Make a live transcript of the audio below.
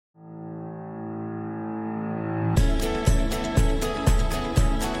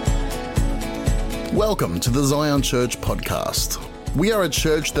Welcome to the Zion Church podcast. We are a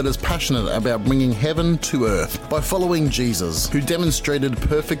church that is passionate about bringing heaven to earth by following Jesus, who demonstrated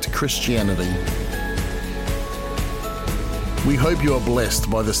perfect Christianity. We hope you are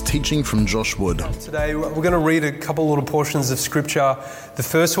blessed by this teaching from Josh Wood. Today we're going to read a couple little portions of scripture. The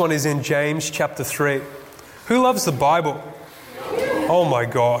first one is in James chapter 3. Who loves the Bible? Oh my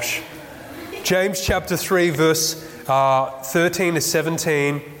gosh. James chapter 3 verse 13 to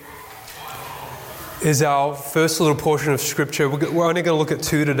 17 is our first little portion of scripture. We're only going to look at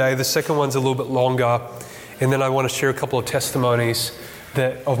two today. The second one's a little bit longer. And then I want to share a couple of testimonies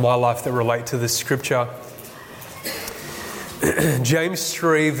of my life that relate to this scripture. James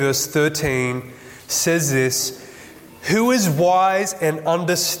 3 verse 13 says this: "Who is wise and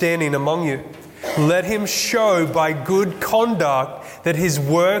understanding among you? Let him show by good conduct that his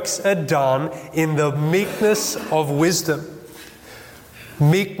works are done in the meekness of wisdom."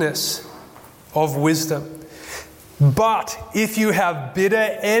 Meekness of wisdom. "But if you have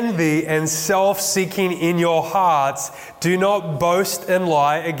bitter envy and self-seeking in your hearts, do not boast and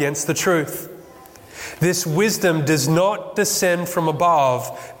lie against the truth. This wisdom does not descend from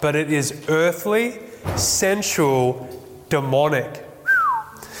above, but it is earthly, sensual, demonic.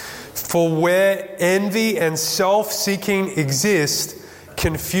 For where envy and self-seeking exist,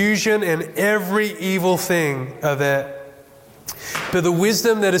 confusion and every evil thing are there. But the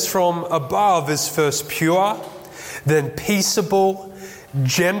wisdom that is from above is first pure, then peaceable,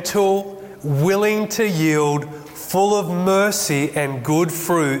 gentle, willing to yield, full of mercy and good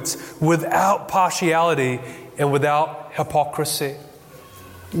fruits, without partiality and without hypocrisy."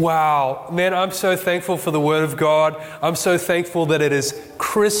 Wow, man, I'm so thankful for the Word of God. I'm so thankful that it is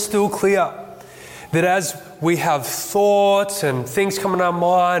crystal clear. That as we have thoughts and things come in our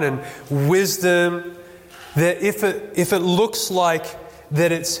mind and wisdom, that if it looks like that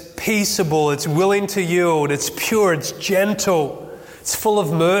it's peaceable, it's willing to yield, it's pure, it's gentle, it's full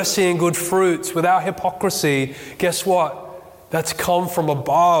of mercy and good fruits, without hypocrisy, guess what? That's come from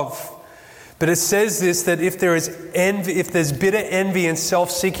above. But it says this, that if there is envy, if there's bitter envy and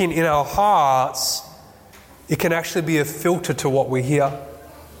self-seeking in our hearts, it can actually be a filter to what we hear.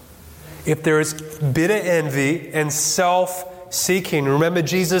 If there is bitter envy and self-seeking, remember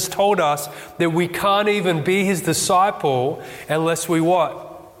Jesus told us that we can't even be His disciple unless we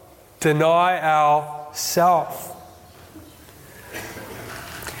what? Deny ourselves.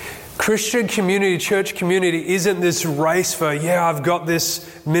 Christian community, church community isn't this race for, I've got this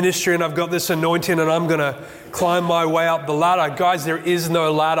ministry and I've got this anointing and I'm going to climb my way up the ladder. Guys, there is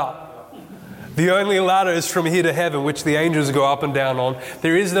no ladder. The only ladder is from here to heaven, which the angels go up and down on.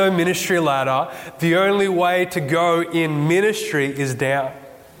 There is no ministry ladder. The only way to go in ministry is down,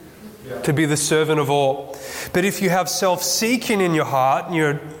 to be the servant of all. But if you have self-seeking in your heart, and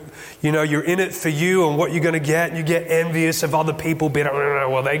you're in it for you and what you're going to get, and you get envious of other people,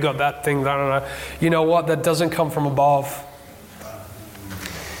 well, they got that thing, you know what? That doesn't come from above.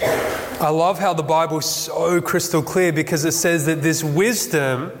 I love how the Bible is so crystal clear, because it says that this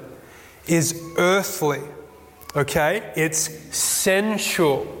wisdom is earthly, okay? It's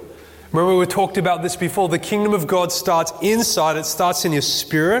sensual. Remember, we talked about this before. The kingdom of God starts inside. It starts in your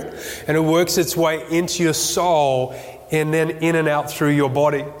spirit, and it works its way into your soul, and then in and out through your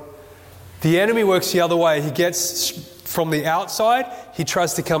body. The enemy works the other way. He gets from the outside, he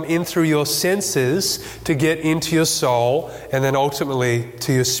tries to come in through your senses to get into your soul, and then ultimately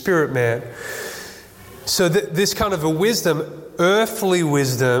to your spirit man. So this kind of a wisdom, earthly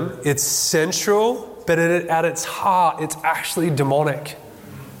wisdom, it's sensual, but at its heart, it's actually demonic.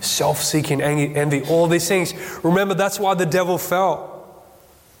 Self-seeking, envy, all these things. Remember, that's why the devil fell.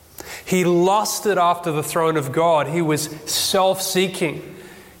 He lusted after the throne of God. He was self-seeking.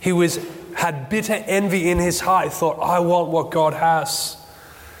 He had bitter envy in his heart. He thought, I want what God has.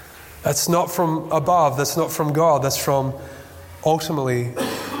 That's not from above. That's not from God. That's from, ultimately,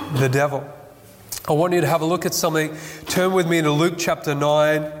 the devil. I want you to have a look at something. Turn with me to Luke chapter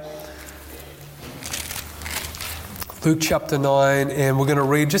 9. Luke chapter 9, and we're going to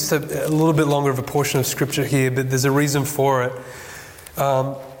read just a little bit longer of a portion of scripture here, but there's a reason for it.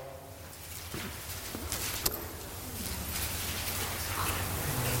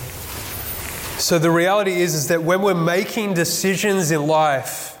 So the reality is that when we're making decisions in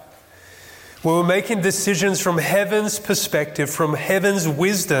life, when we're making decisions from heaven's perspective, from heaven's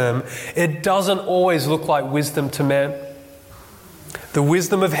wisdom, it doesn't always look like wisdom to man. The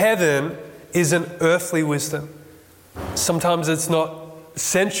wisdom of heaven is an earthly wisdom. Sometimes it's not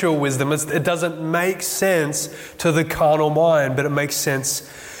sensual wisdom. It doesn't make sense to the carnal mind, but it makes sense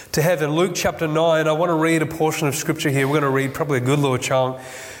to heaven. Luke chapter 9, I want to read a portion of scripture here. We're going to read probably a good little chunk.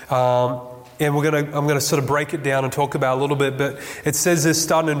 And I'm going to sort of break it down and talk about it a little bit. But it says this,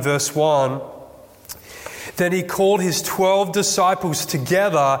 starting in verse 1. Then he called his 12 disciples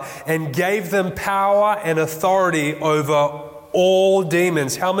together and gave them power and authority over all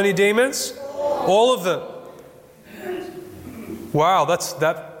demons. How many demons? All of them. Wow,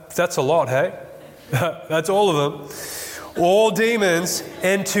 that's a lot, hey? That's all of them. All demons,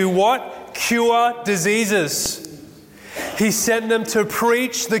 and to what? Cure diseases. He sent them to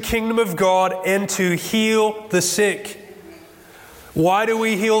preach the kingdom of God and to heal the sick. Why do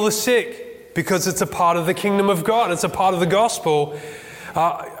we heal the sick? Because it's a part of the kingdom of God. It's a part of the gospel.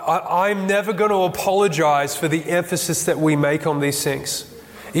 I'm never going to apologize for the emphasis that we make on these things.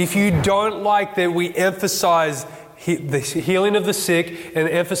 If you don't like that we emphasize the healing of the sick and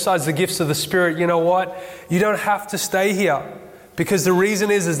emphasize the gifts of the Spirit, you know what? You don't have to stay here. Because the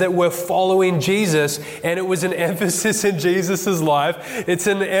reason is that we're following Jesus, and it was an emphasis in Jesus' life. It's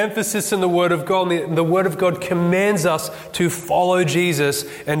an emphasis in the Word of God. And the Word of God commands us to follow Jesus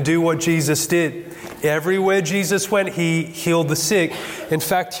and do what Jesus did. Everywhere Jesus went, He healed the sick. In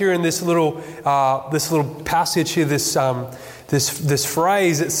fact, here in this little passage here, this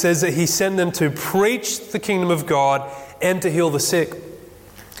phrase, it says that He sent them to preach the kingdom of God and to heal the sick.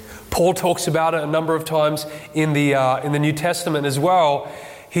 Paul talks about it a number of times in the New Testament as well.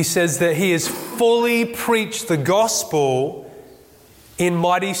 He says that he has fully preached the gospel in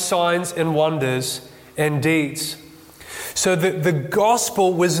mighty signs and wonders and deeds. So the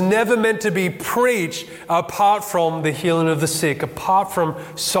gospel was never meant to be preached apart from the healing of the sick, apart from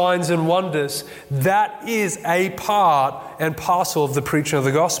signs and wonders. That is a part and parcel of the preaching of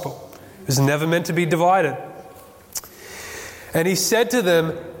the gospel. It was never meant to be divided. And he said to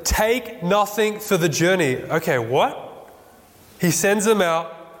them, take nothing for the journey. Okay, what? He sends them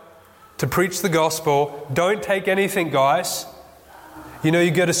out to preach the gospel. Don't take anything, guys. You know, you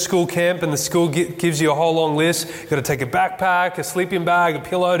go to school camp and the school gives you a whole long list. You've got to take a backpack, a sleeping bag, a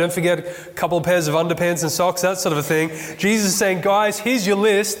pillow. Don't forget a couple of pairs of underpants and socks, that sort of a thing. Jesus is saying, guys, here's your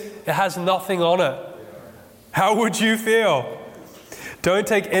list. It has nothing on it. How would you feel? Don't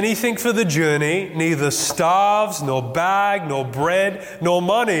take anything for the journey, neither staves, nor bag, nor bread, nor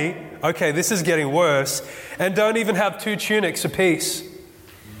money. Okay, this is getting worse. And don't even have 2 tunics apiece.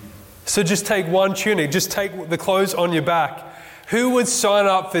 So just take 1 tunic. Just take the clothes on your back. Who would sign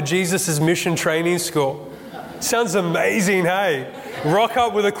up for Jesus' mission training school? Sounds amazing, hey? Rock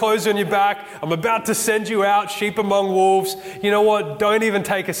up with the clothes on your back. I'm about to send you out, sheep among wolves. You know what? Don't even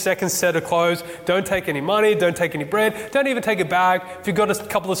take a second set of clothes. Don't take any money. Don't take any bread. Don't even take a bag. If you've got a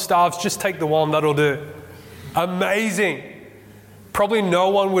couple of staves, just take the one. That'll do. Amazing. Probably no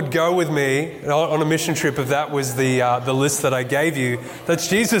one would go with me on a mission trip if that was the list that I gave you. That's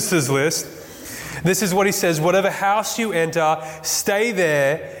Jesus' list. This is what he says, whatever house you enter, stay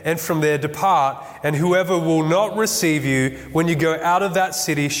there, and from there depart. And whoever will not receive you, when you go out of that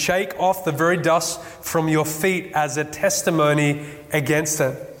city, shake off the very dust from your feet as a testimony against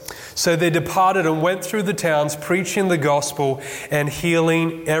them. So they departed and went through the towns, preaching the gospel and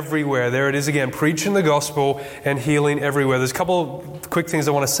healing everywhere. There it is again, preaching the gospel and healing everywhere. There's a couple of quick things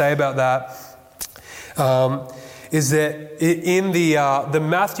I want to say about that. Is that in the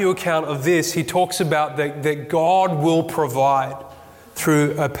Matthew account of this, he talks about that God will provide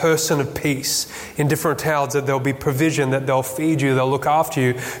through a person of peace in different towns, that there'll be provision, that they'll feed you, they'll look after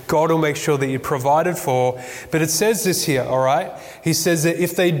you. God will make sure that you're provided for. But it says this here, all right? He says that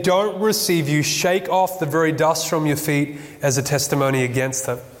if they don't receive you, shake off the very dust from your feet as a testimony against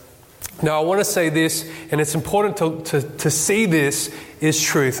them. Now, I want to say this, and it's important to see this is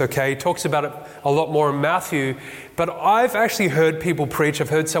truth, okay? He talks about it a lot more in Matthew, but I've actually heard people preach. I've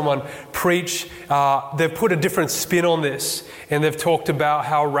heard someone preach. They've put a different spin on this, and they've talked about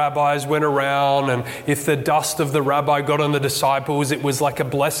how rabbis went around, and if the dust of the rabbi got on the disciples, it was like a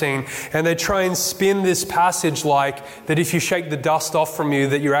blessing. And they try and spin this passage like that if you shake the dust off from you,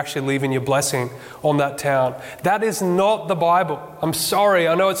 that you're actually leaving your blessing on that town. That is not the Bible. I'm sorry,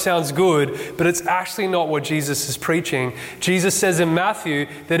 I know it sounds good, but it's actually not what Jesus is preaching. Jesus says in Matthew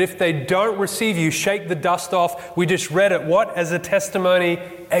that if they don't receive you, shake the dust off. We just read it, what? As a testimony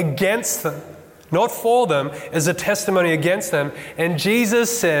against them. Not for them, as a testimony against them. And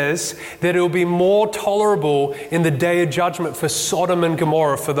Jesus says that it will be more tolerable in the day of judgment for Sodom and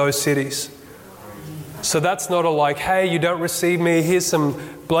Gomorrah, for those cities. So that's not a like, hey, you don't receive me, here's some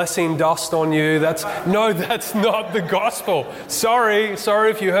blessing dust on you. That's not the gospel. Sorry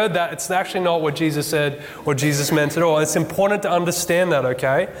if you heard that. It's actually not what Jesus said or Jesus meant at all. It's important to understand that,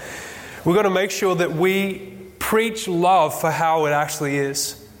 okay? We've got to make sure that we preach love for how it actually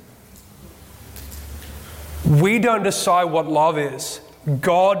is. We don't decide what love is.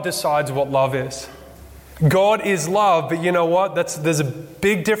 God decides what love is. God is love, but you know what? There's a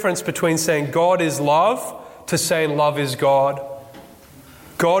big difference between saying God is love to saying love is God.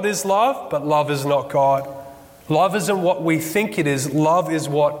 God is love, but love is not God. Love isn't what we think it is. Love is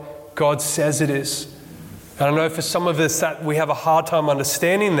what God says it is. And I know for some of us that we have a hard time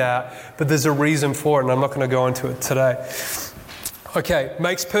understanding that, but there's a reason for it, and I'm not going to go into it today. Okay,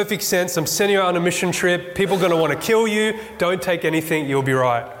 makes perfect sense. I'm sending you out on a mission trip. People are going to want to kill you. Don't take anything. You'll be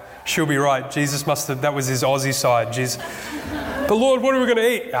right. She'll be right. Jesus must have, that was his Aussie side. Jesus. But Lord, what are we going to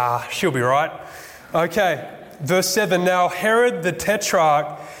eat? She'll be right. Okay, verse 7. Now Herod the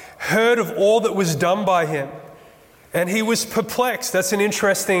Tetrarch heard of all that was done by him, and he was perplexed. That's an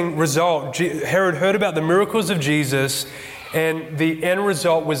interesting result. Herod heard about the miracles of Jesus, and the end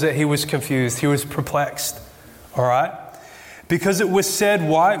result was that he was confused. He was perplexed. All right? Because it was said,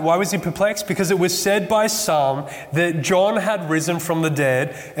 why was he perplexed? Because it was said by some that John had risen from the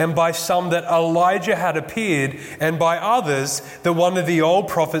dead, and by some that Elijah had appeared, and by others that one of the old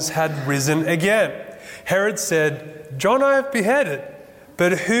prophets had risen again. Herod said, John I have beheaded,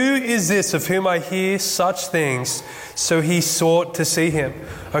 but who is this of whom I hear such things? So he sought to see him.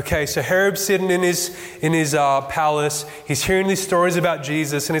 Okay, so Herod's sitting in his palace. He's hearing these stories about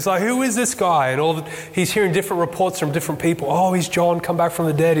Jesus, and he's like, who is this guy? And he's hearing different reports from different people. Oh, he's John, come back from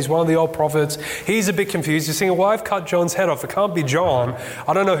the dead. He's one of the old prophets. He's a bit confused. He's thinking, well, I've cut John's head off. It can't be John.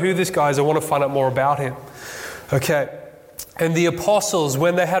 I don't know who this guy is. I want to find out more about him. Okay. And the apostles,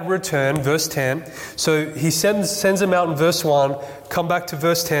 when they had returned, verse 10, so he sends them out in verse 1, come back to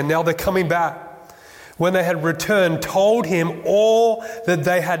verse 10. Now they're coming back. When they had returned, told him all that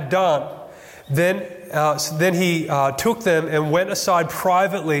they had done. Then he took them and went aside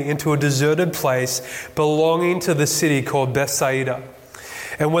privately into a deserted place belonging to the city called Bethsaida.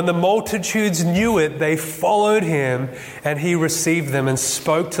 And when the multitudes knew it, they followed him, and he received them and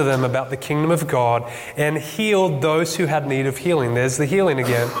spoke to them about the kingdom of God and healed those who had need of healing. There's the healing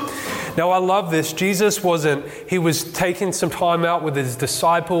again. Now, I love this. Jesus he was taking some time out with his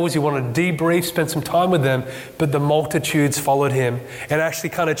disciples. He wanted to debrief, spend some time with them, but the multitudes followed him and actually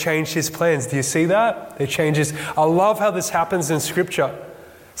kind of changed his plans. Do you see that? They changed his. I love how this happens in Scripture.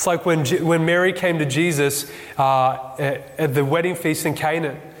 It's like when Mary came to Jesus at the wedding feast in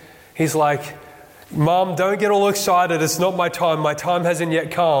Canaan. He's like, Mom, don't get all excited. It's not my time. My time hasn't yet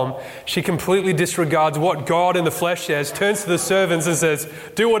come. She completely disregards what God in the flesh says, turns to the servants and says,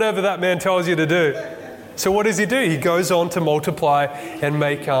 do whatever that man tells you to do. So what does he do? He goes on to multiply and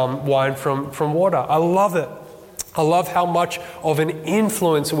make wine from water. I love it. I love how much of an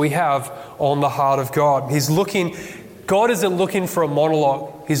influence we have on the heart of God. God isn't looking for a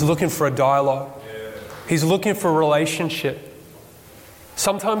monologue. He's looking for a dialogue. He's looking for a relationship.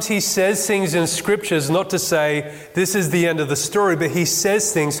 Sometimes he says things in scriptures not to say this is the end of the story, but he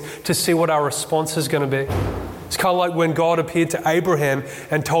says things to see what our response is going to be. It's kind of like when God appeared to Abraham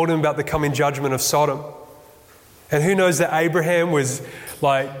and told him about the coming judgment of Sodom. And who knows that Abraham was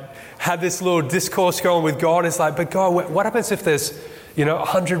like, had this little discourse going with God. It's like, but God, what happens if there's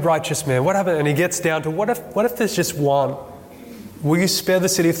 100 righteous men? What happens? And he gets down to what if there's just one? Will you spare the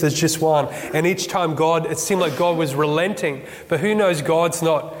city if there's just one? And each time it seemed like God was relenting. But who knows, God's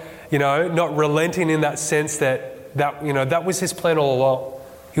not relenting in that sense that was his plan all along.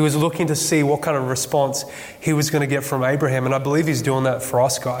 He was looking to see what kind of response he was going to get from Abraham. And I believe he's doing that for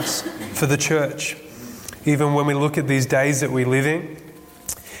us guys, for the church. Even when we look at these days that we live in,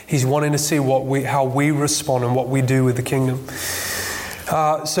 he's wanting to see how we respond and what we do with the kingdom.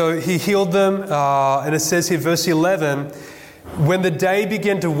 So he healed them, and it says here, verse 11, when the day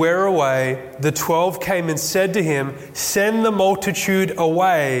began to wear away, the 12 came and said to him, send the multitude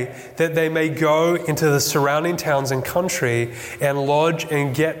away that they may go into the surrounding towns and country and lodge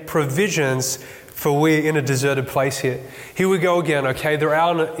and get provisions, for we're in a deserted place here. Here we go again, okay? They're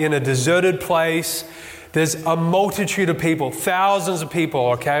out in a deserted place. There's a multitude of people, thousands of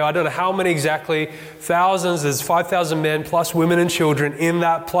people, okay? I don't know how many exactly, thousands. There's 5,000 men plus women and children in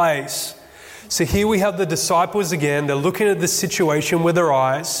that place. So here we have the disciples again. They're looking at the situation with their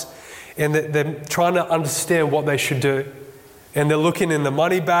eyes, and they're trying to understand what they should do. And they're looking in the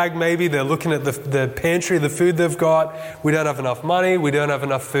money bag maybe. They're looking at the pantry, the food they've got. We don't have enough money. We don't have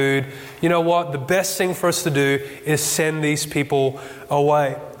enough food. You know what? The best thing for us to do is send these people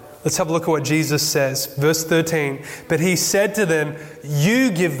away. Let's have a look at what Jesus says. Verse 13. But he said to them,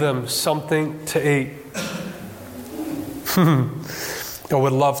 you give them something to eat. I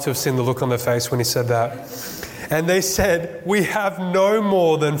would love to have seen the look on their face when he said that. And they said, we have no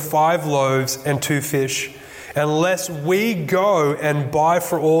more than 5 loaves and 2 fish, unless we go and buy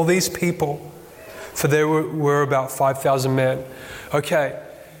for all these people. for there were about 5,000 men. Okay,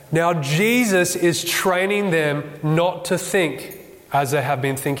 now Jesus is training them not to think as they have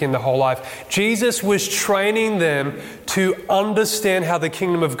been thinking the whole life. Jesus was training them to understand how the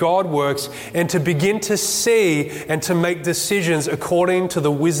kingdom of God works and to begin to see and to make decisions according to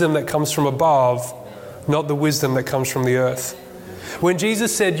the wisdom that comes from above, not the wisdom that comes from the earth. When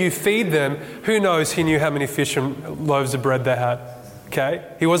Jesus said, you feed them, who knows he knew how many fish and loaves of bread they had. Okay?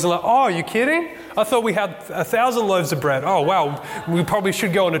 He wasn't like, oh, are you kidding? I thought we had 1,000 loaves of bread. Oh, wow, we probably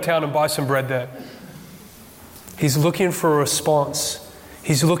should go into town and buy some bread there. He's looking for a response.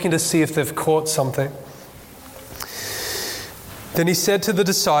 He's looking to see if they've caught something. Then he said to the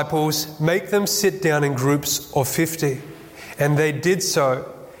disciples, make them sit down in groups of 50. And they did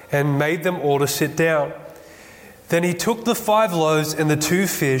so and made them all to sit down. Then he took the 5 loaves and the 2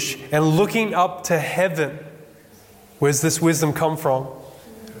 fish, and looking up to heaven, where's this wisdom come from?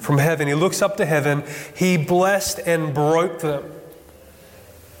 From heaven. He looks up to heaven, he blessed and broke them.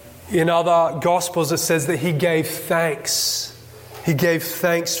 In other Gospels, it says that he gave thanks. He gave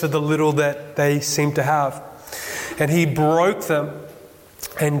thanks for the little that they seemed to have. And he broke them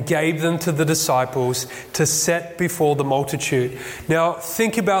and gave them to the disciples to set before the multitude. Now,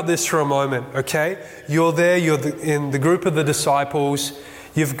 think about this for a moment, okay? You're there, in the group of the disciples.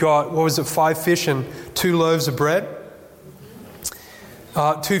 You've got, 5 fish and 2 loaves of bread?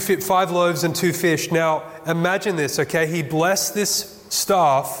 5 loaves and 2 fish. Now, imagine this, okay? He blessed this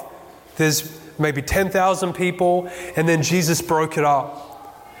stuff. There's maybe 10,000 people, and then Jesus broke it up.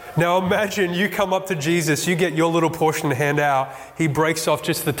 Now imagine you come up to Jesus, you get your little portion to hand out, he breaks off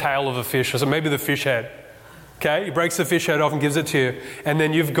just the tail of a fish, or so maybe the fish head. Okay, he breaks the fish head off and gives it to you. And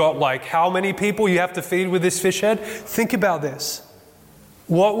then you've got like how many people you have to feed with this fish head? Think about this.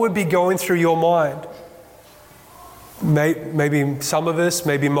 What would be going through your mind? Maybe some of us,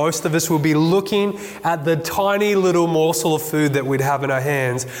 maybe most of us will be looking at the tiny little morsel of food that we'd have in our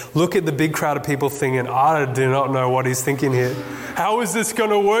hands. Look at the big crowd of people thinking, I do not know what he's thinking here. How is this going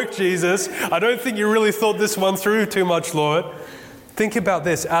to work, Jesus? I don't think you really thought this one through too much, Lord. Think about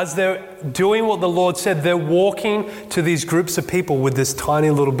this. As they're doing what the Lord said, they're walking to these groups of people with this tiny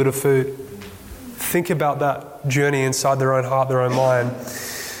little bit of food. Think about that journey inside their own heart, their own mind.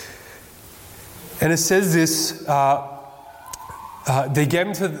 And it says this, they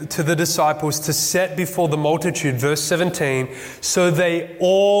gave them to the disciples to set before the multitude, verse 17, so they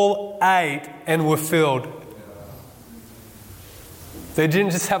all ate and were filled. They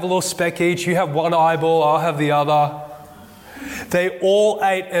didn't just have a little speck each. You have one eyeball, I'll have the other. They all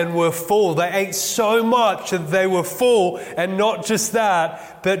ate and were full. They ate so much that they were full, and not just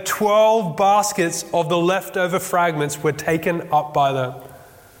that, but 12 baskets of the leftover fragments were taken up by them.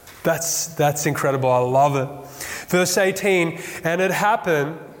 That's incredible. I love it. Verse 18, and it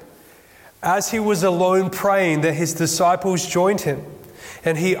happened as he was alone praying that his disciples joined him.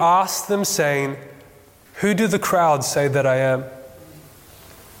 And he asked them saying, who do the crowd say that I am?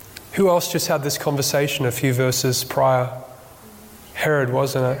 Who else just had this conversation a few verses prior? Herod,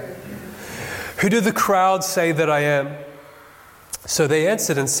 wasn't it? Who do the crowd say that I am? So they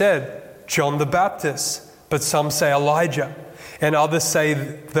answered and said, John the Baptist, but some say Elijah. And others say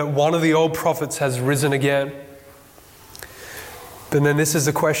that one of the old prophets has risen again. But then this is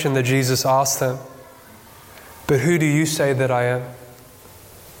the question that Jesus asked them. But who do you say that I am?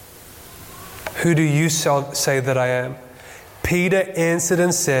 Who do you say that I am? Peter answered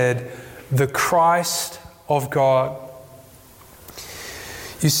and said, the Christ of God.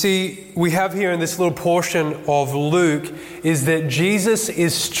 You see, we have here in this little portion of Luke is that Jesus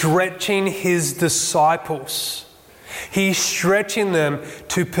is stretching his disciples. He's stretching them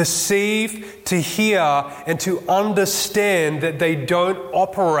to perceive, to hear, and to understand that they don't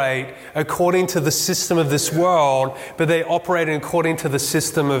operate according to the system of this world, but they operate according to the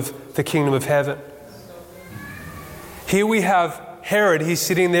system of the kingdom of heaven. Here we have Herod. He's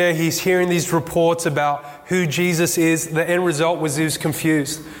sitting there. He's hearing these reports about who Jesus is. The end result was he was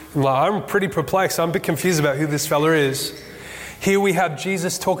confused. I'm pretty perplexed. I'm a bit confused about who this fella is. Here we have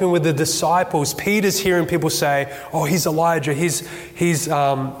Jesus talking with the disciples. Peter's hearing people say, oh, he's Elijah. He's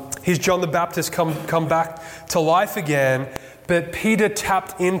John the Baptist come back to life again. But Peter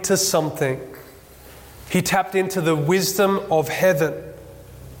tapped into something. He tapped into the wisdom of heaven.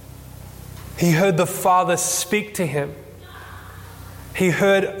 He heard the Father speak to him. He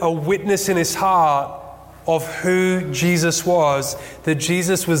heard a witness in his heart of who Jesus was, that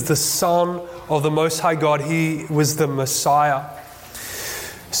Jesus was the Son of the Most High God. He was the Messiah.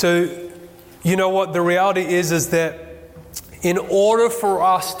 So, you know what the reality is that in order for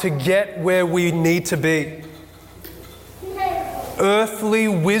us to get where we need to be, earthly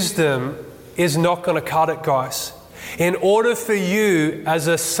wisdom is not going to cut it, guys. In order for you as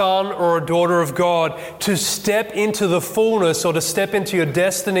a son or a daughter of God to step into the fullness or to step into your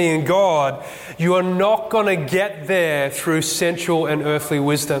destiny in God, you are not going to get there through sensual and earthly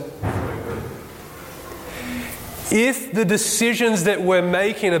wisdom. If the decisions that we're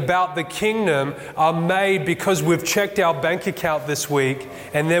making about the kingdom are made because we've checked our bank account this week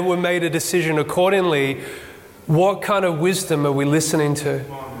and then we made a decision accordingly, what kind of wisdom are we listening to?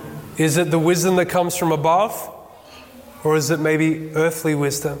 Is it the wisdom that comes from above? Or is it maybe earthly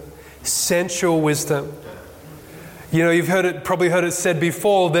wisdom, sensual wisdom? You know, you've probably heard it said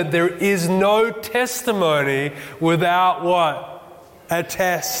before that there is no testimony without what? A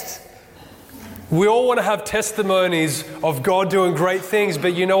test. We all want to have testimonies of God doing great things,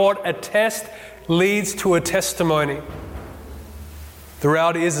 but you know what? A test leads to a testimony. The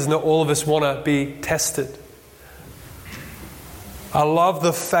reality is not all of us want to be tested. I love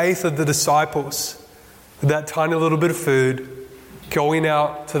the faith of the disciples. That tiny little bit of food going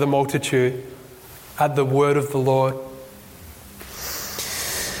out to the multitude at the word of the Lord.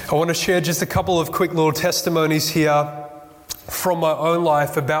 I want to share just a couple of quick little testimonies here from my own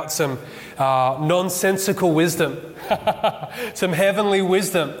life about some nonsensical wisdom, some heavenly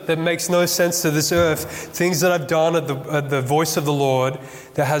wisdom that makes no sense to this earth, things that I've done at the voice of the Lord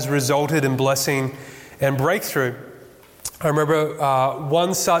that has resulted in blessing and breakthrough. I remember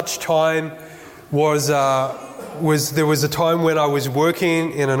one such time was there was a time when I was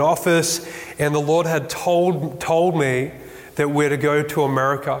working in an office and the Lord had told me that we're to go to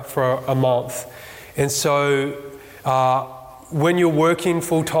America for a month. And so when you're working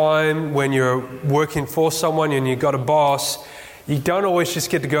full time, when you're working for someone and you've got a boss, you don't always just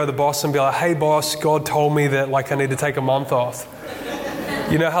get to go to the boss and be like, hey boss, God told me that I need to take a month off.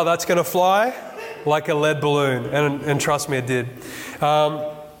 You know how that's going to fly? Like a lead balloon. And trust me, it did.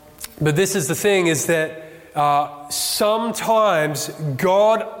 But this is the thing, is that sometimes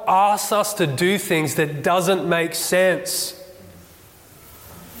God asks us to do things that doesn't make sense.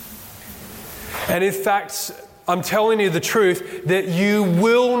 And in fact, I'm telling you the truth, that you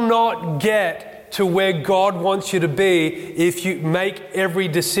will not get to where God wants you to be if you make every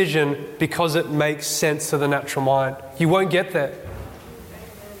decision because it makes sense to the natural mind. You won't get there.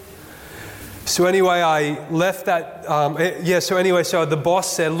 So anyway, I left that, so the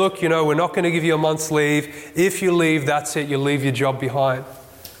boss said, look, we're not going to give you a month's leave. If you leave, that's it, you leave your job behind.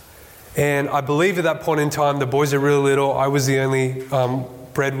 And I believe at that point in time, the boys are really little. I was the only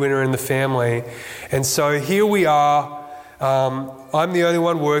breadwinner in the family. And so here we are. I'm the only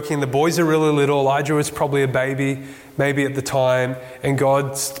one working. The boys are really little. Elijah was probably a baby, maybe at the time. And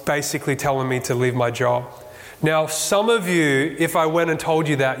God's basically telling me to leave my job. Now, some of you, if I went and told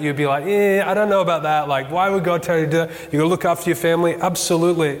you that, you'd be like, I don't know about that. Like, why would God tell you to do that? You're going to look after your family?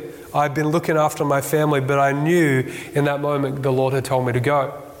 Absolutely. I've been looking after my family, but I knew in that moment the Lord had told me to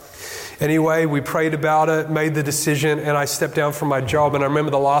go. Anyway, we prayed about it, made the decision, and I stepped down from my job. And I remember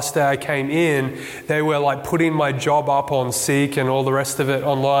the last day I came in, they were putting my job up on Seek and all the rest of it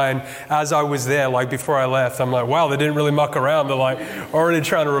online as I was there, before I left. I'm like, wow, they didn't really muck around. They're already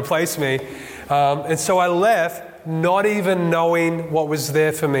trying to replace me. And so I left not even knowing what was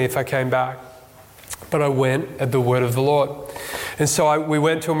there for me if I came back. But I went at the word of the Lord. And so we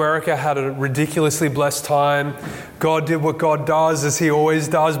went to America, had a ridiculously blessed time. God did what God does, as He always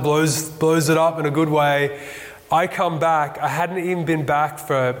does, blows it up in a good way. I come back. I hadn't even been back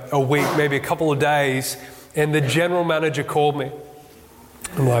for a week, maybe a couple of days. And the general manager called me.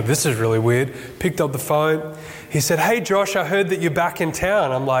 I'm like, this is really weird. Picked up the phone. He said, hey, Josh, I heard that you're back in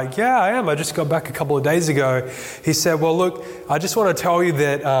town. I'm like, yeah, I am. I just got back a couple of days ago. He said, well, look, I just want to tell you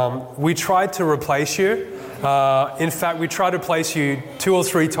that we tried to replace you. In fact, we tried to place you 2 or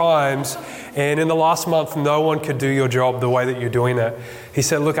 3 times. And in the last month, no one could do your job the way that you're doing it. He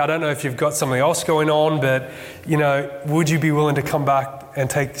said, look, I don't know if you've got something else going on, but, would you be willing to come back and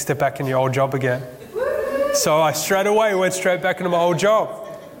step back in your old job again? So I straight away went straight back into my old job.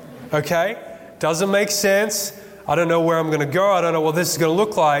 Okay? Doesn't make sense. I don't know where I'm going to go. I don't know what this is going to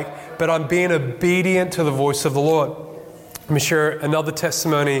look like, but I'm being obedient to the voice of the Lord. Let me share another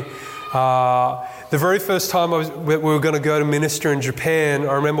testimony. The very first time we were going to go to minister in Japan,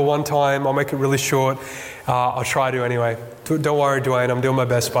 I remember one time, I'll make it really short. I'll try to anyway. Don't worry, Dwayne, I'm doing my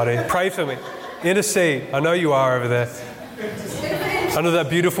best, buddy. Pray for me. Intercede. I know you are over there. Under that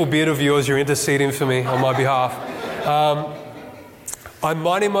beautiful beard of yours, you're interceding for me on my behalf. I'm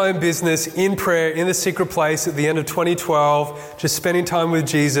minding my own business in prayer in the secret place at the end of 2012, just spending time with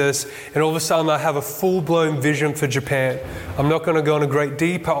Jesus, and all of a sudden I have a full-blown vision for Japan. I'm not going to go into great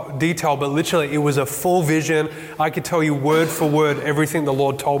detail, but literally it was a full vision. I could tell you word for word everything the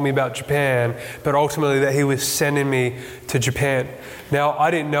Lord told me about Japan, but ultimately that He was sending me to Japan. Now,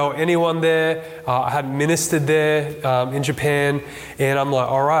 I didn't know anyone there. I hadn't ministered there in Japan. And I'm like,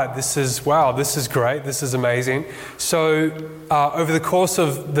 all right, this is great. This is amazing. So over the course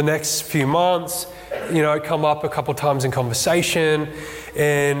of the next few months, it come up a couple times in conversation.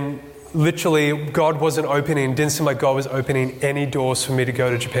 And literally, didn't seem like God was opening any doors for me to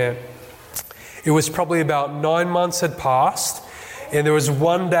go to Japan. It was probably about 9 months had passed. And there was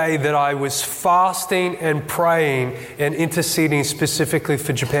one day that I was fasting and praying and interceding specifically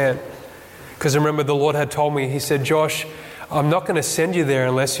for Japan. Because I remember the Lord had told me, He said, Josh, I'm not going to send you there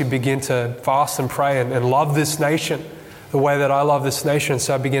unless you begin to fast and pray and love this nation the way that I love this nation.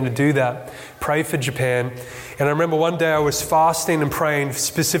 So I began to do that, pray for Japan. And I remember one day I was fasting and praying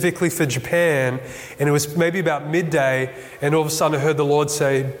specifically for Japan, and it was maybe about midday, and all of a sudden I heard the Lord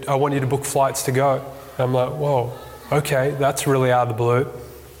say, I want you to book flights to go. And I'm like, whoa. Okay, that's really out of the blue.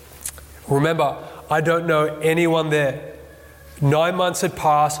 Remember, I don't know anyone there. 9 months had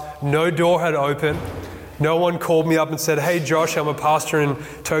passed, no door had opened. No one called me up and said, hey Josh, I'm a pastor in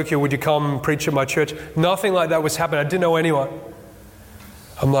Tokyo, would you come and preach at my church? Nothing like that was happening. I didn't know anyone.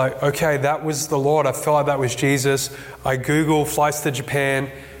 I'm like, okay, that was the Lord. I felt like that was Jesus. I Googled flights to Japan.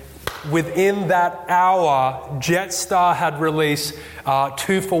 Within that hour, Jetstar had released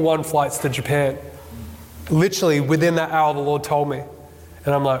 2-for-1 flights to Japan. Literally within that hour, the Lord told me.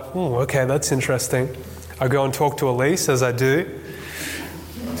 And I'm like, okay, that's interesting. I go and talk to Elise, as I do.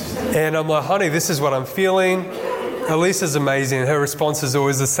 And I'm like, honey, this is what I'm feeling. Elise is amazing. Her response is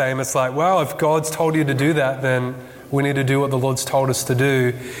always the same. It's like, well, if God's told you to do that, then we need to do what the Lord's told us to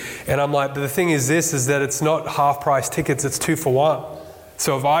do. And I'm like, but the thing is that it's not half-price tickets, it's 2-for-1.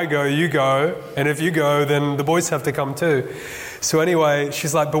 So if I go, you go. And if you go, then the boys have to come too. So anyway,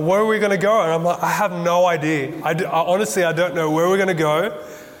 she's like, but where are we going to go? And I'm like, I have no idea. Honestly, I don't know where we're going to go.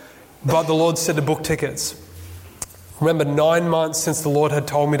 But the Lord said to book tickets. Remember, 9 months since the Lord had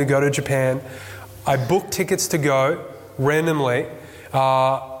told me to go to Japan, I booked tickets to go randomly.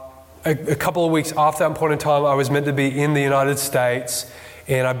 A couple of weeks after that point in time, I was meant to be in the United States,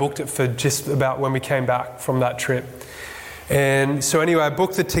 and I booked it for just about when we came back from that trip. And so anyway, I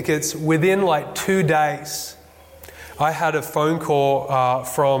booked the tickets. Within like 2 days, I had a phone call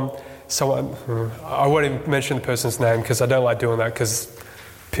from someone. I won't even mention the person's name because I don't like doing that because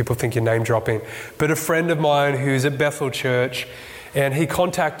people think you're name dropping. But a friend of mine who's at Bethel Church, and he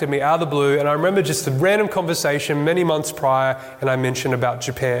contacted me out of the blue. And I remember just a random conversation many months prior, and I mentioned about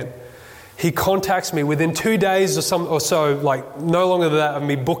Japan. He contacts me within 2 days or so, like no longer than that of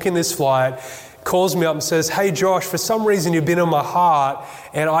me booking this flight. Calls me up and says, hey Josh, for some reason you've been on my heart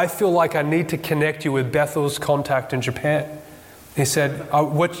and I feel like I need to connect you with Bethel's contact in Japan. He said,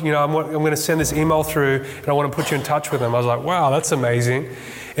 I'm going to send this email through and I want to put you in touch with him. I was like, wow, that's amazing.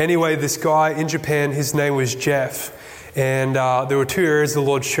 Anyway, this guy in Japan, his name was Jeff. And there were 2 areas the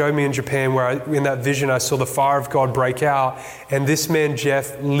Lord showed me in Japan where in that vision I saw the fire of God break out. And this man,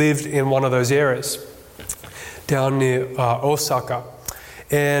 Jeff, lived in one of those areas down near Osaka.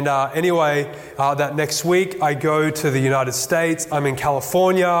 And anyway, that next week I go to the United States. I'm in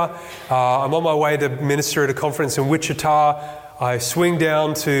California. I'm on my way to minister at a conference in Wichita. I swing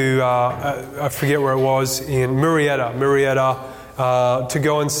down to, I forget where it was, in Murrieta, to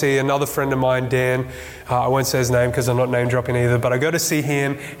go and see another friend of mine, Dan. I won't say his name because I'm not name dropping either, but I go to see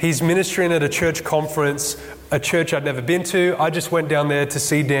him. He's ministering at a church conference, a church I'd never been to. I just went down there to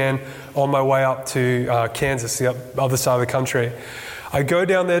see Dan on my way up to Kansas, the other side of the country. I go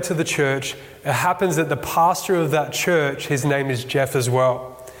down there to the church. It happens that the pastor of that church, his name is Jeff as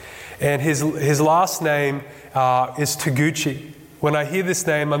well. And his last name is Taguchi. When I hear this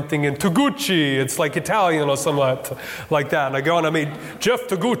name, I'm thinking, Taguchi, it's like Italian or something like that. And I go and I meet Jeff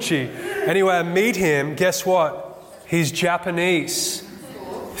Taguchi. Anyway, I meet him. Guess what? He's Japanese.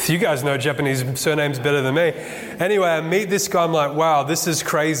 You guys know Japanese surnames better than me. Anyway, I meet this guy. I'm like, wow, this is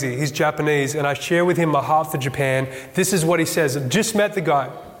crazy. He's Japanese. And I share with him my heart for Japan. This is what he says. I just met the guy.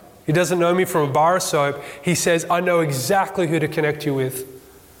 He doesn't know me from a bar of soap. He says, I know exactly who to connect you with.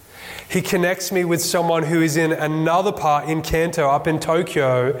 He connects me with someone who is in another part in Kanto, up in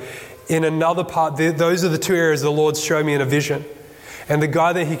Tokyo, in another part. Those are the 2 areas the Lord showed me in a vision. And the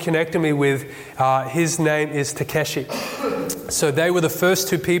guy that he connected me with, his name is Takeshi. So they were the first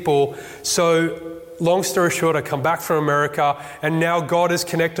 2 people. So long story short, I come back from America, and now God has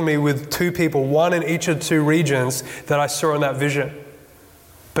connected me with 2 people, one in each of the 2 regions that I saw in that vision.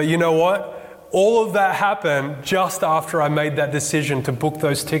 But you know what? All of that happened just after I made that decision to book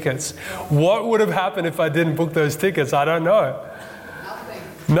those tickets. What would have happened if I didn't book those tickets? I don't know.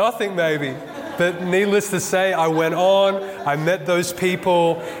 Nothing maybe. But needless to say, I went on, I met those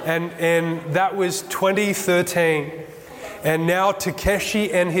people, and that was 2013. And now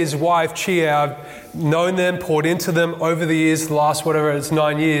Takeshi and his wife, Chia, I've known them, poured into them over the years, the last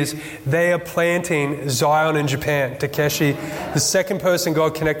 9 years. They are planting Zion in Japan. Takeshi, the second person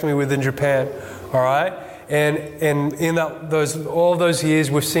God connected me with in Japan. All right? And in all those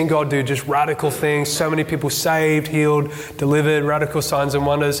years, we've seen God do just radical things. So many people saved, healed, delivered, radical signs and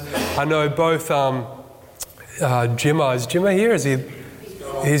wonders. I know both Jimma. Is Jimma here?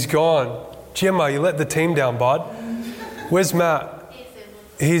 He's gone. Jimma, you let the team down, bud. Where's Matt?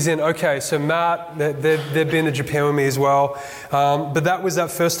 He's in. Okay, so Matt, they've been to Japan with me as well. But that was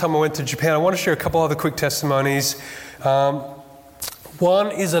that first time I went to Japan. I want to share a couple other quick testimonies.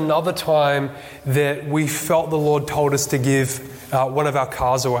 One is another time that we felt the Lord told us to give one of our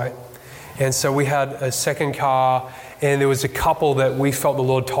cars away. And so we had a second car, and there was a couple that we felt the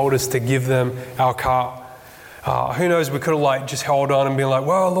Lord told us to give them our car. Who knows, we could have just held on and been like,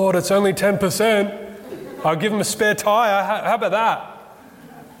 well, Lord, it's only 10%. I'll give them a spare tire. How about that?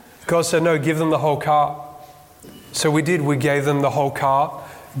 God said, no, give them the whole car. So we did. We gave them the whole car,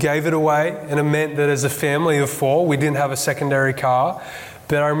 gave it away, and it meant that as a family of 4, we didn't have a secondary car.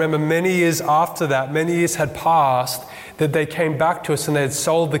 But I remember many years after that, many years had passed, that they came back to us and they had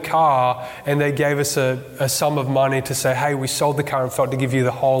sold the car, and they gave us a sum of money to say, hey, we sold the car and felt to give you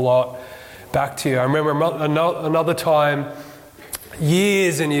the whole lot back to you. I remember another time,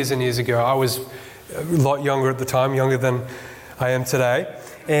 years and years and years ago, I was a lot younger at the time, younger than I am today.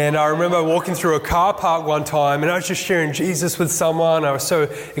 And I remember walking through a car park one time, and I was just sharing Jesus with someone. I was so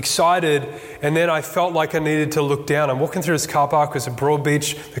excited, and then I felt like I needed to look down. I'm walking through this car park. It was a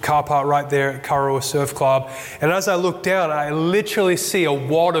Broadbeach, the car park right there at Kurrawa Surf Club. And as I look down, I literally see a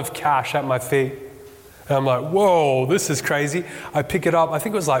wad of cash at my feet. And I'm like, whoa, this is crazy. I pick it up. I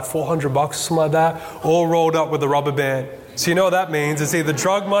think it was like $400 or something like that, all rolled up with a rubber band. So you know what that means? It's either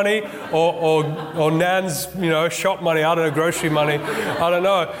drug money or Nan's, shop money. I don't know, grocery money. I don't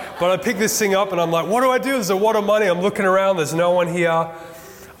know. But I pick this thing up and I'm like, what do I do? There's a wad of money. I'm looking around. There's no one here.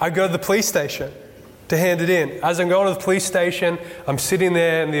 I go to the police station to hand it in. As I'm going to the police station, I'm sitting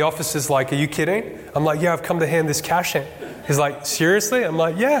there and the officer's like, are you kidding? I'm like, yeah, I've come to hand this cash in. He's like, seriously? I'm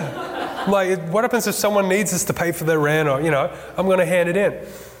like, yeah. I'm like, what happens if someone needs this to pay for their rent or, I'm going to hand it in.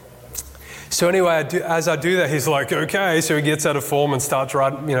 So anyway, as I do that, he's like, okay. So he gets out a form and starts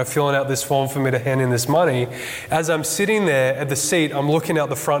filling out this form for me to hand in this money. As I'm sitting there at the seat, I'm looking out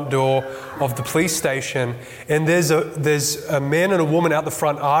the front door of the police station, and there's a man and a woman out the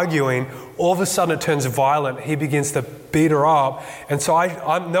front arguing. All of a sudden it turns violent. He begins to beat her up. And so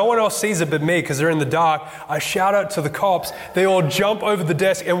no one else sees it but me because they're in the dark. I shout out to the cops. They all jump over the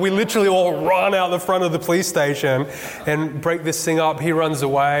desk and we literally all run out the front of the police station and break this thing up. He runs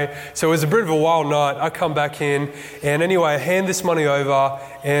away. So it was a bit of a wild night. I come back in and anyway, I hand this money over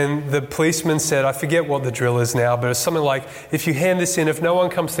and the policeman said, I forget what the drill is now, but it's something like, if you hand this in, if no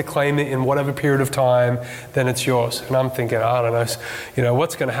one comes to claim it in whatever period of time, then it's yours. And I'm thinking, I don't know,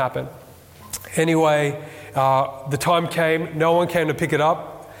 what's going to happen? Anyway, the time came, no one came to pick it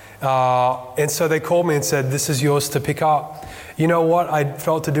up, and so they called me and said, this is yours to pick up. You know what I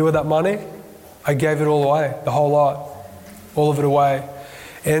felt to do with that money? I gave it all away, the whole lot, all of it away.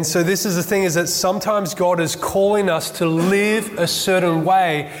 And so this is the thing, is that sometimes God is calling us to live a certain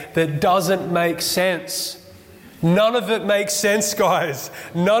way that doesn't make sense. None of it makes sense, guys.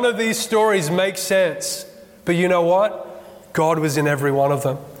 None of these stories make sense. But you know what? God was in every one of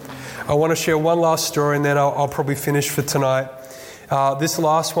them. I want to share one last story and then I'll probably finish for tonight. This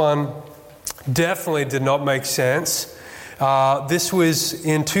last one definitely did not make sense. This was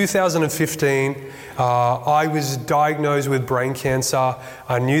in 2015. I was diagnosed with brain cancer.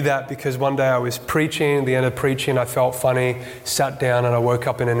 I knew that because one day I was preaching. At the end of preaching, I felt funny, sat down, and I woke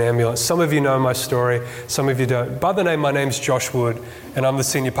up in an ambulance. Some of you know my story. Some of you don't. By the name, my name's Josh Wood, and I'm the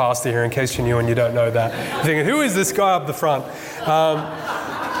senior pastor here, in case you're new and you don't know that. You're thinking, who is this guy up the front?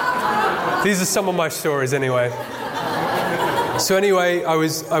 These are some of my stories anyway. So anyway, I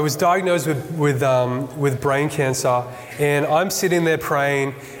was diagnosed with brain cancer, and I'm sitting there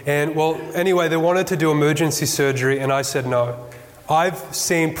praying, and anyway, they wanted to do emergency surgery, and I said no. Prior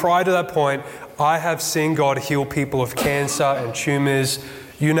to that point, I have seen God heal people of cancer and tumors,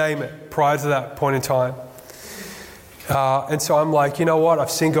 you name it, prior to that point in time. And so I'm like, you know what?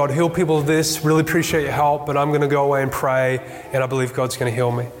 I've seen God heal people of this, really appreciate your help, but I'm going to go away and pray, and I believe God's going to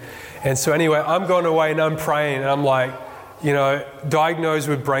heal me. And so anyway, I'm going away and I'm praying, and I'm like, diagnosed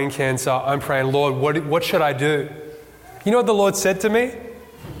with brain cancer. I'm praying, Lord, what should I do? You know what the Lord said to me?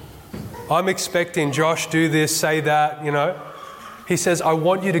 I'm expecting Josh, do this, say that, He says, I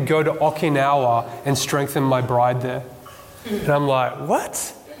want you to go to Okinawa and strengthen my bride there. And I'm like,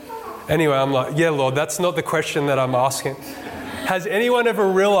 what? Anyway, I'm like, yeah, Lord, that's not the question that I'm asking. Has anyone ever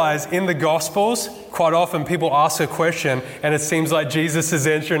realized in the Gospels, quite often people ask a question and it seems like Jesus is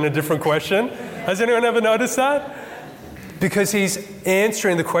answering a different question? Has anyone ever noticed that? Because he's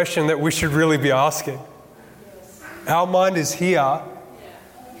answering the question that we should really be asking. Our mind is here.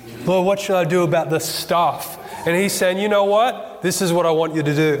 Lord, what should I do about this stuff? And he's saying, you know what? This is what I want you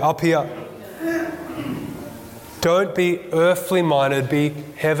to do up here. Don't be earthly minded, be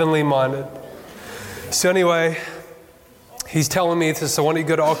heavenly minded. So anyway, he's telling me this, I want you to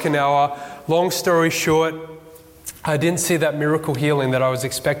go to Okinawa. Long story short, I didn't see that miracle healing that I was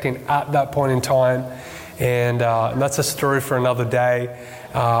expecting at that point in time. And that's a story for another day.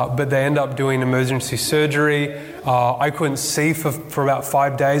 But they end up doing emergency surgery. I couldn't see for about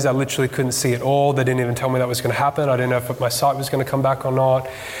 5 days. I literally couldn't see at all. They didn't even tell me that was going to happen. I didn't know if my sight was going to come back or not.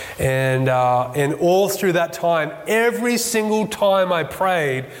 And all through that time, every single time I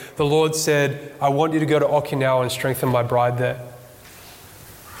prayed, the Lord said, I want you to go to Okinawa and strengthen my bride there.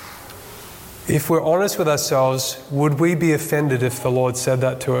 If we're honest with ourselves, would we be offended if the Lord said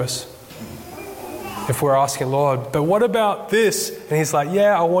that to us? If we're asking, Lord, but what about this? And he's like,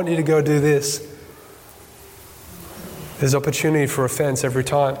 yeah, I want you to go do this. There's opportunity for offense every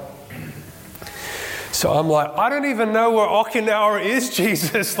time. So I'm like, I don't even know where Okinawa is,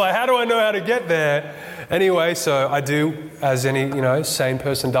 Jesus. Like, how do I know how to get there? Anyway, so I do, as any, sane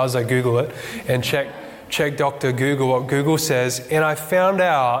person does, I Google it and check Dr. Google, what Google says. And I found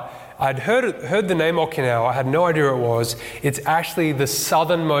out, I'd heard the name Okinawa. I had no idea what it was. It's actually the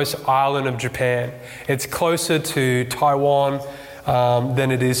southernmost island of Japan. It's closer to Taiwan than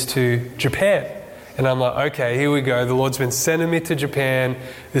it is to Japan. And I'm like, okay, here we go. The Lord's been sending me to Japan.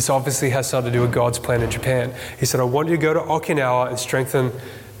 This obviously has something to do with God's plan in Japan. He said, I want you to go to Okinawa and strengthen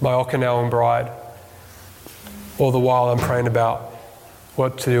my Okinawan bride. All the while I'm praying about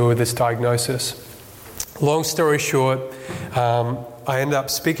what to do with this diagnosis. Long story short, I ended up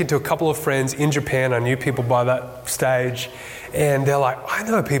speaking to a couple of friends in Japan. I knew people by that stage. And they're like, I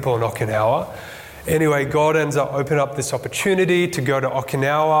know people in Okinawa. Anyway, God ends up opening up this opportunity to go to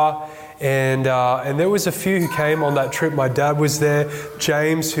Okinawa. And there was a few who came on that trip. My dad was there.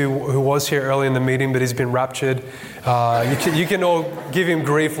 James, who was here early in the meeting, but he's been raptured. You can all give him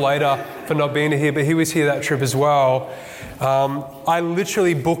grief later for not being here, but he was here that trip as well. I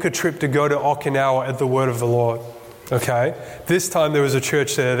literally booked a trip to go to Okinawa at the word of the Lord. Okay? This time there was a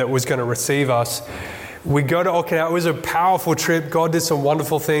church there that was going to receive us. We go to Okinawa. It was a powerful trip. God did some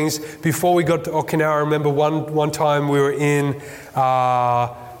wonderful things. Before we got to Okinawa, I remember one time we were in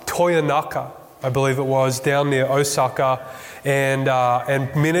Toyonaka, I believe it was, down near Osaka,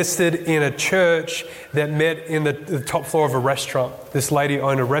 and ministered in a church that met in the top floor of a restaurant. This lady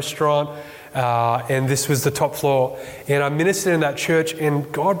owned a restaurant, and this was the top floor. And I ministered in that church,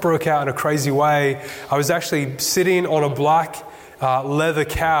 and God broke out in a crazy way. I was actually sitting on a black leather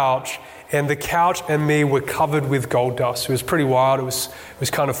couch, and the couch and me were covered with gold dust. It was pretty wild. It was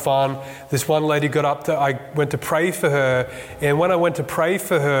kind of fun. This one lady got up there. I went to pray for her. And when I went to pray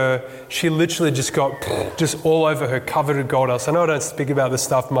for her, she literally just got just all over her, covered with gold dust. I know I don't speak about this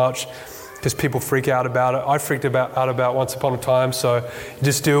stuff much because people freak out about it. I freaked out about once upon a time. So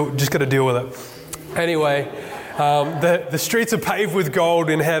just got to deal with it. Anyway, the streets are paved with gold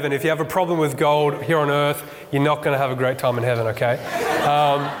in heaven. If you have a problem with gold here on earth, you're not going to have a great time in heaven,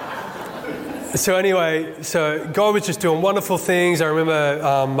 okay? So anyway, so God was just doing wonderful things. I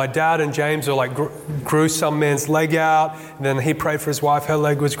remember my dad and James were like grew some man's leg out. And then he prayed for his wife. Her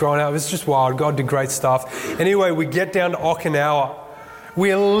leg was growing out. It was just wild. God did great stuff. Anyway, we get down to Okinawa.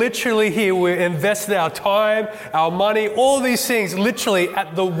 We're literally here. We invested our time, our money, all these things literally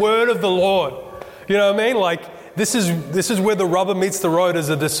at the word of the Lord. You know what I mean? Like this is where the rubber meets the road as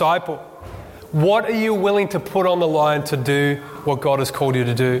a disciple. What are you willing to put on the line to do what God has called you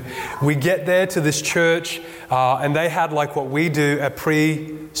to do? We get there to this church and they had like what we do at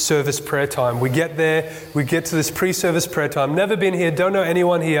pre-service prayer time. We get there, we get to this pre-service prayer time. Never been here, don't know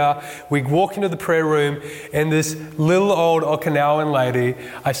anyone here. We walk into the prayer room and this little old Okinawan lady,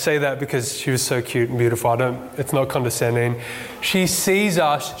 I say that because she was so cute and beautiful. It's not condescending. She sees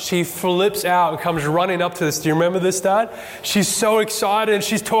us, she flips out and comes running up to us. Do you remember this, Dad? She's so excited,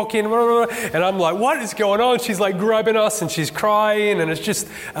 she's talking, and I'm like, what is going on? She's like grabbing us and she's crying and it's just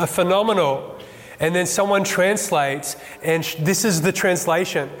phenomenal. And then someone translates, and this is the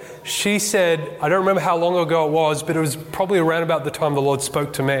translation. She said, I don't remember how long ago it was, but it was probably around about the time the Lord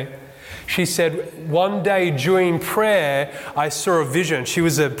spoke to me. She said, one day during prayer, I saw a vision. She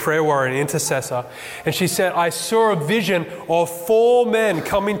was a prayer warrior, an intercessor. And she said, I saw a vision of 4 men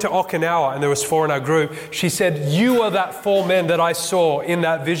coming to Okinawa, and there was 4 in our group. She said, you are that 4 men that I saw in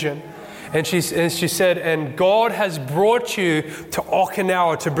that vision. And she said, and God has brought you to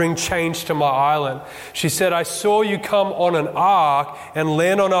Okinawa to bring change to my island. She said, I saw you come on an ark and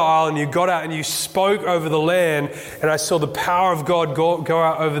land on our island. You got out and you spoke over the land. And I saw the power of God go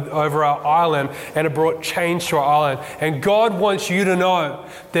out over our island, and it brought change to our island. And God wants you to know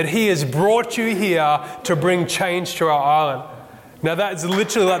that He has brought you here to bring change to our island. Now that's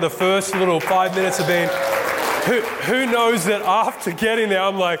literally like the first little 5 minutes of being, who knows that after getting there,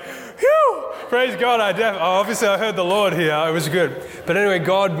 I'm like, phew, praise God, obviously I heard the Lord here. It was good. But anyway,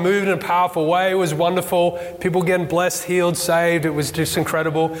 God moved in a powerful way. It was wonderful. People getting blessed, healed, saved. It was just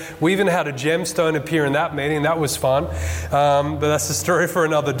incredible. We even had a gemstone appear in that meeting. That was fun. But that's a story for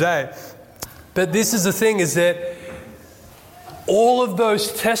another day. But this is the thing, is that all of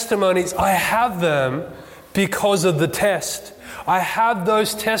those testimonies, I have them because of the test. I have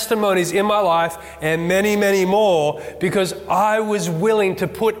those testimonies in my life and many, many more because I was willing to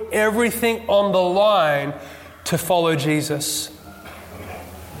put everything on the line to follow Jesus.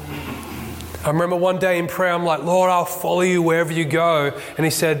 I remember one day in prayer, I'm like, Lord, I'll follow you wherever you go. And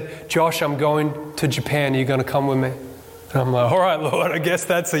He said, Josh, I'm going to Japan. Are you going to come with me? And I'm like, all right, Lord, I guess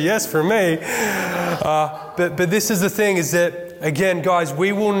that's a yes for me. But this is the thing, is that, again, guys,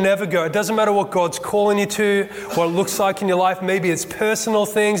 we will never go. It doesn't matter what God's calling you to, what it looks like in your life. Maybe it's personal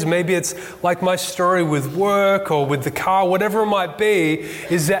things. Maybe it's like my story with work or with the car, whatever it might be,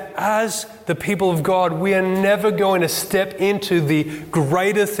 is that as the people of God, we are never going to step into the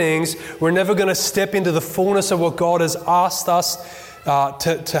greater things. We're never going to step into the fullness of what God has asked us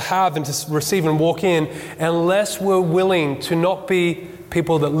to have and to receive and walk in, unless we're willing to not be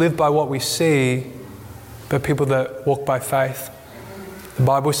people that live by what we see, but people that walk by faith. The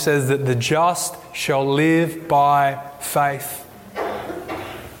Bible says that the just shall live by faith.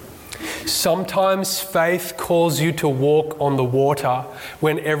 Sometimes faith calls you to walk on the water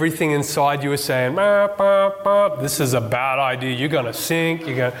when everything inside you is saying, this is a bad idea, you're going to sink,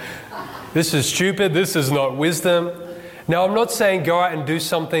 this is stupid, this is not wisdom. Now, I'm not saying go out and do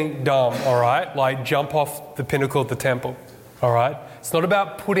something dumb, all right? Like jump off the pinnacle of the temple, all right? It's not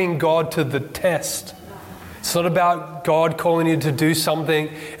about putting God to the test. It's not about God calling you to do something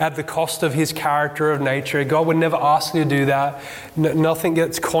at the cost of His character of nature. God would never ask you to do that. Nothing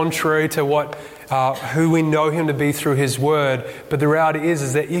gets contrary to who we know Him to be through His Word. But the reality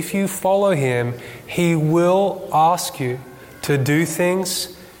is that if you follow Him, He will ask you to do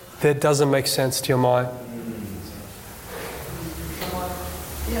things that doesn't make sense to your mind.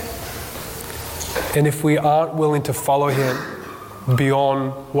 And if we aren't willing to follow Him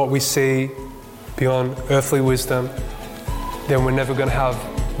beyond what we see, beyond earthly wisdom, then we're never going to have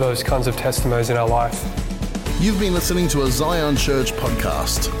those kinds of testimonies in our life. You've been listening to a Zion Church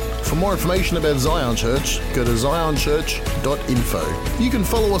podcast. For more information about Zion Church, go to zionchurch.info. You can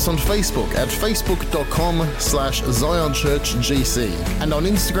follow us on Facebook at facebook.com/ZionChurchGC. And on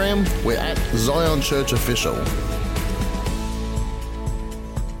Instagram, we're at Zion Church Official.